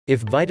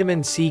If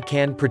vitamin C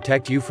can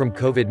protect you from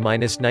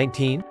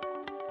COVID-19?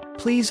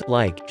 Please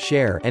like,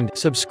 share, and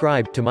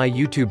subscribe to my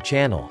YouTube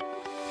channel.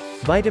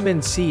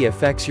 Vitamin C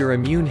affects your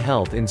immune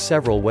health in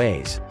several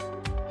ways.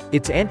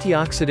 Its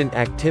antioxidant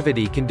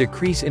activity can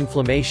decrease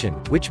inflammation,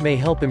 which may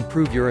help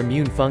improve your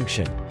immune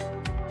function.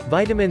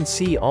 Vitamin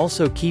C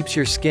also keeps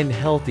your skin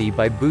healthy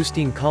by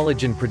boosting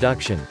collagen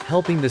production,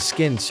 helping the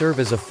skin serve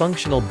as a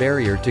functional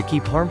barrier to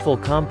keep harmful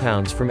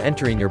compounds from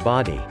entering your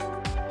body.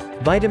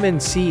 Vitamin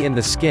C in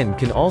the skin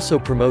can also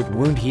promote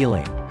wound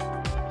healing.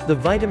 The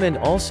vitamin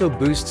also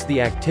boosts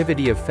the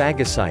activity of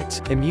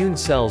phagocytes, immune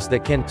cells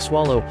that can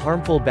swallow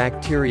harmful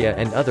bacteria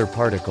and other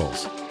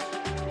particles.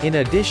 In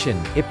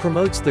addition, it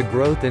promotes the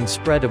growth and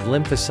spread of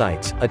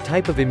lymphocytes, a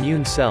type of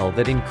immune cell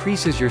that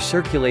increases your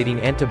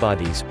circulating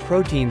antibodies,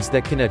 proteins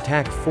that can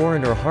attack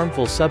foreign or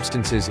harmful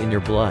substances in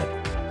your blood.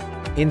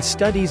 In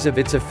studies of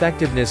its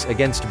effectiveness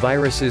against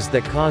viruses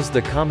that cause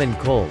the common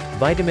cold,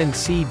 vitamin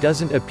C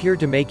doesn't appear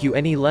to make you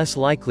any less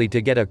likely to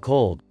get a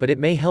cold, but it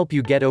may help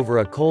you get over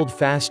a cold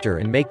faster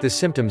and make the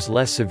symptoms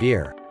less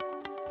severe.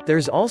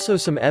 There's also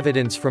some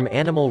evidence from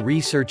animal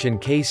research and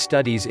case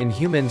studies in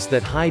humans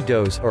that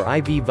high-dose or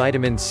IV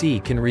vitamin C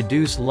can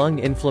reduce lung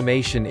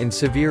inflammation in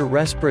severe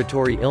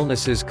respiratory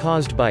illnesses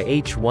caused by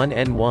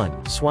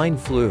H1N1, swine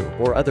flu,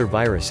 or other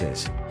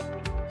viruses.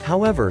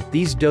 However,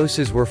 these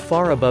doses were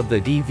far above the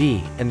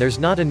DV, and there's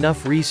not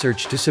enough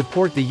research to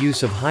support the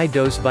use of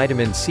high-dose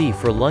vitamin C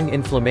for lung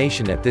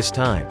inflammation at this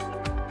time.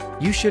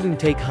 You shouldn't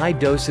take high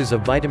doses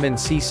of vitamin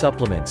C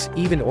supplements,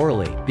 even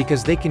orally,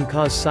 because they can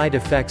cause side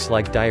effects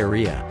like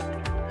diarrhea.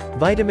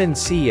 Vitamin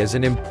C is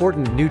an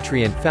important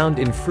nutrient found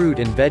in fruit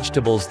and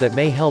vegetables that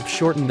may help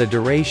shorten the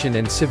duration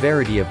and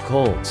severity of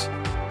colds.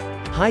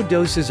 High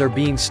doses are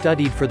being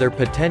studied for their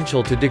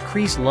potential to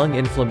decrease lung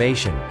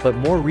inflammation, but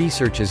more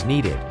research is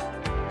needed.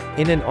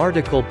 In an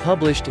article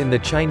published in the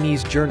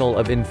Chinese Journal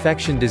of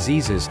Infection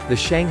Diseases, the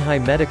Shanghai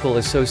Medical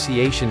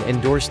Association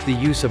endorsed the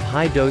use of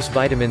high-dose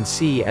vitamin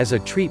C as a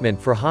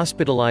treatment for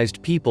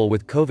hospitalized people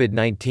with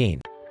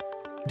COVID-19.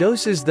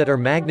 Doses that are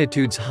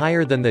magnitudes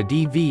higher than the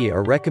DV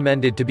are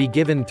recommended to be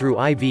given through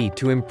IV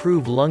to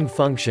improve lung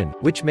function,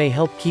 which may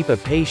help keep a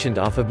patient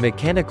off of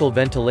mechanical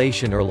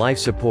ventilation or life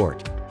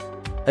support.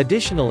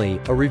 Additionally,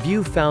 a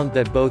review found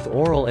that both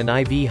oral and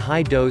IV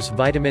high-dose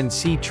vitamin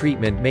C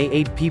treatment may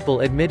aid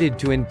people admitted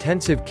to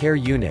intensive care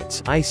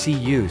units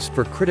 (ICUs)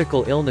 for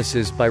critical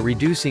illnesses by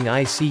reducing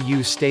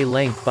ICU stay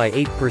length by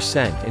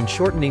 8% and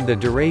shortening the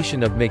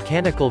duration of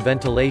mechanical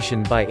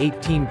ventilation by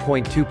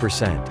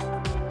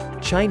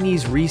 18.2%.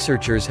 Chinese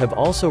researchers have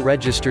also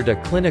registered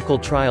a clinical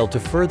trial to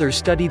further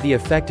study the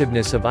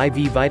effectiveness of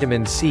IV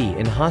vitamin C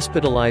in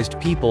hospitalized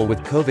people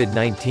with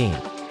COVID-19.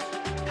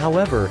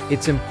 However,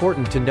 it's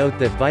important to note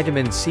that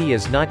vitamin C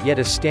is not yet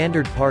a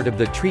standard part of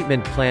the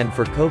treatment plan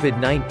for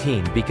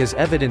COVID-19 because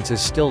evidence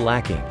is still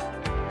lacking.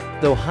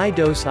 Though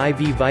high-dose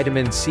IV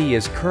vitamin C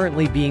is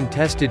currently being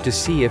tested to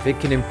see if it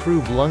can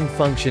improve lung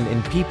function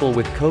in people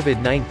with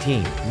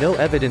COVID-19, no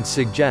evidence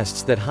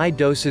suggests that high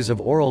doses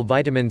of oral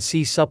vitamin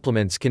C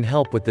supplements can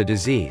help with the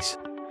disease.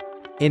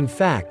 In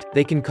fact,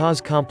 they can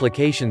cause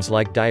complications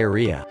like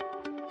diarrhea.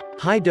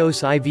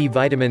 High-dose IV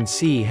vitamin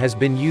C has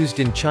been used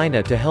in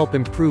China to help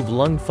improve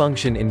lung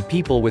function in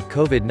people with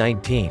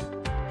COVID-19.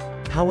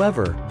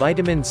 However,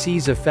 vitamin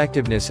C's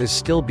effectiveness is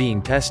still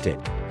being tested.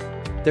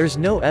 There's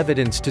no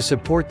evidence to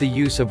support the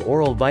use of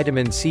oral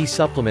vitamin C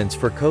supplements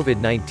for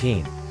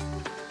COVID-19.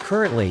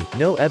 Currently,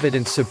 no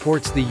evidence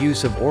supports the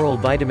use of oral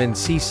vitamin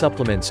C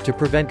supplements to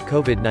prevent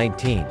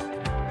COVID-19.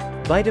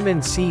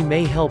 Vitamin C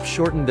may help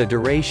shorten the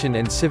duration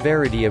and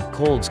severity of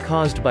colds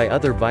caused by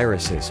other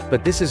viruses,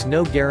 but this is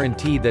no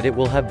guarantee that it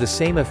will have the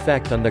same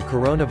effect on the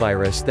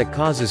coronavirus that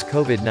causes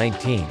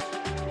COVID-19.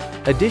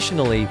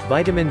 Additionally,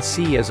 vitamin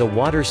C is a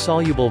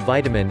water-soluble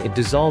vitamin. It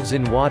dissolves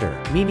in water,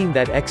 meaning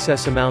that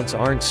excess amounts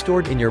aren't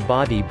stored in your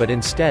body but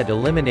instead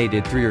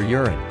eliminated through your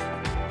urine.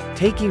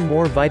 Taking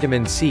more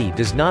vitamin C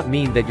does not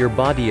mean that your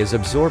body is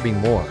absorbing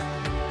more.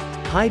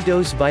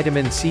 High-dose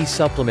vitamin C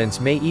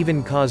supplements may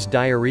even cause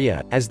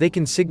diarrhea, as they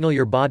can signal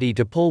your body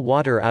to pull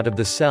water out of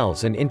the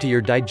cells and into your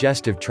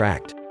digestive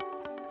tract.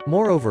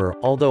 Moreover,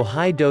 although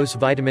high-dose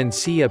vitamin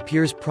C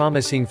appears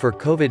promising for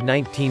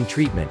COVID-19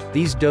 treatment,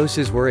 these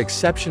doses were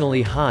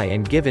exceptionally high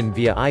and given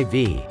via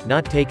IV,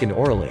 not taken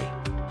orally.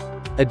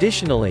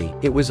 Additionally,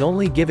 it was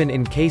only given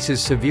in cases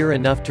severe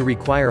enough to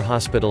require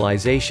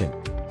hospitalization.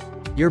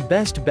 Your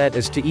best bet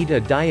is to eat a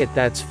diet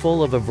that's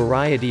full of a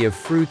variety of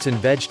fruits and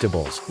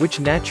vegetables, which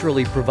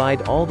naturally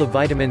provide all the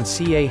vitamin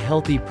C a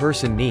healthy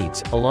person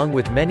needs, along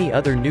with many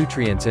other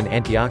nutrients and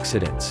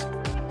antioxidants.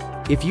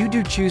 If you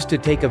do choose to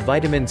take a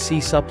vitamin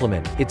C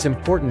supplement, it's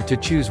important to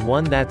choose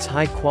one that's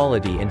high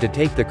quality and to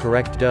take the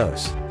correct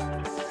dose.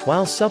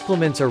 While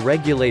supplements are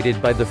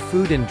regulated by the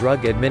Food and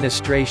Drug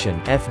Administration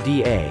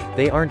 (FDA),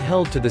 they aren't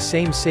held to the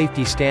same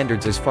safety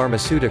standards as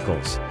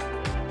pharmaceuticals.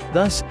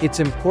 Thus, it's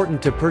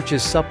important to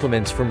purchase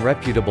supplements from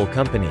reputable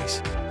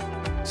companies.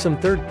 Some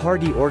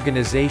third-party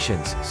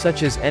organizations,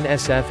 such as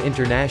NSF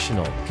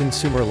International,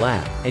 Consumer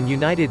Lab, and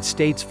United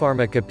States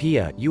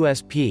Pharmacopoeia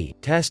 (USP),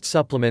 test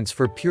supplements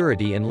for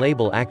purity and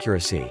label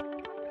accuracy.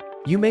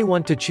 You may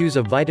want to choose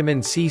a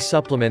vitamin C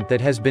supplement that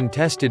has been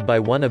tested by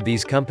one of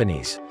these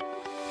companies.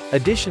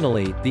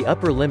 Additionally, the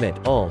upper limit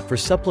 (UL) for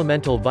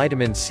supplemental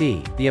vitamin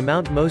C, the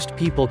amount most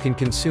people can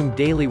consume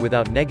daily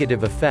without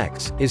negative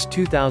effects, is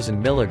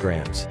 2,000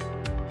 milligrams.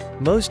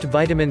 Most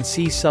vitamin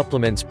C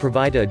supplements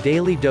provide a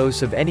daily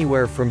dose of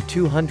anywhere from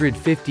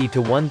 250 to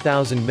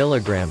 1,000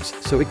 milligrams,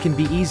 so it can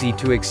be easy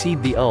to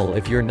exceed the UL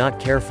if you're not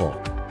careful.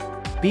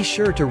 Be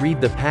sure to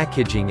read the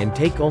packaging and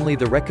take only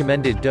the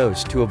recommended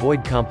dose to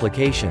avoid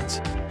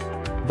complications.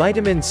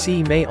 Vitamin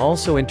C may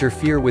also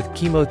interfere with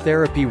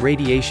chemotherapy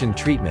radiation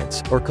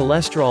treatments, or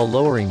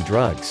cholesterol-lowering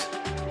drugs.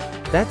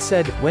 That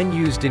said, when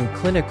used in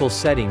clinical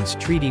settings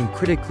treating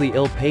critically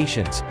ill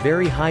patients,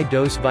 very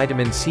high-dose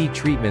vitamin C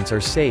treatments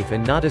are safe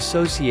and not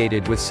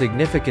associated with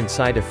significant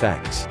side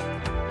effects.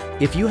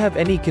 If you have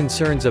any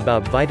concerns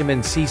about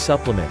vitamin C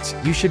supplements,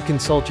 you should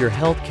consult your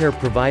healthcare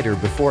provider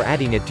before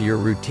adding it to your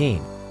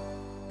routine.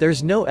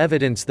 There's no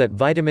evidence that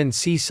vitamin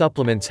C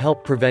supplements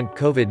help prevent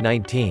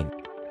COVID-19.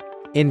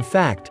 In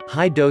fact,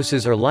 high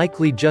doses are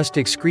likely just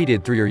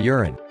excreted through your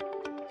urine.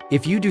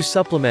 If you do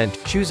supplement,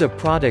 choose a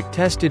product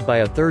tested by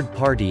a third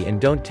party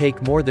and don't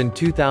take more than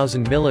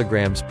 2,000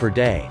 milligrams per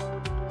day.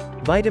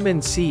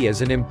 Vitamin C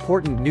is an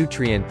important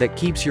nutrient that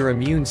keeps your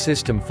immune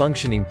system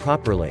functioning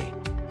properly.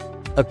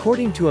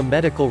 According to a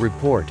medical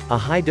report, a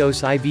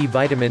high-dose IV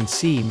vitamin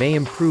C may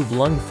improve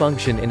lung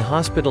function in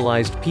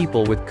hospitalized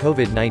people with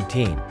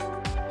COVID-19.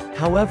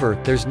 However,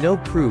 there's no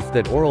proof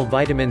that oral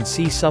vitamin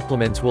C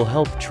supplements will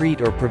help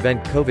treat or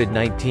prevent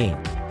COVID-19.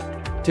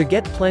 To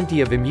get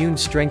plenty of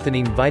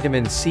immune-strengthening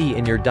vitamin C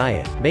in your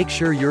diet, make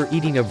sure you're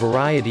eating a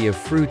variety of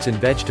fruits and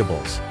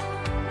vegetables.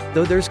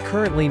 Though there's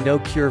currently no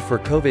cure for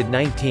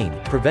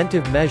COVID-19,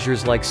 preventive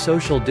measures like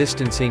social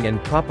distancing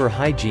and proper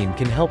hygiene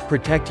can help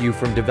protect you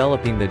from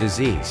developing the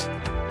disease.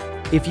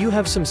 If you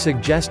have some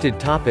suggested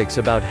topics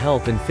about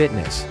health and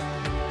fitness,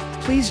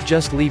 please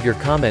just leave your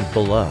comment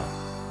below.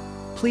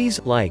 Please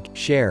like,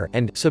 share,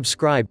 and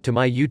subscribe to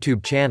my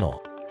YouTube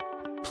channel.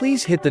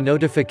 Please hit the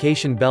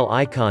notification bell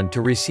icon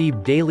to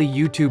receive daily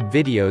YouTube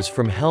videos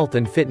from Health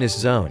and Fitness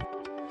Zone.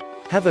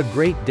 Have a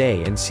great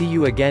day and see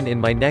you again in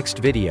my next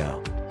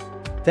video.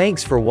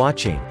 Thanks for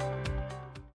watching.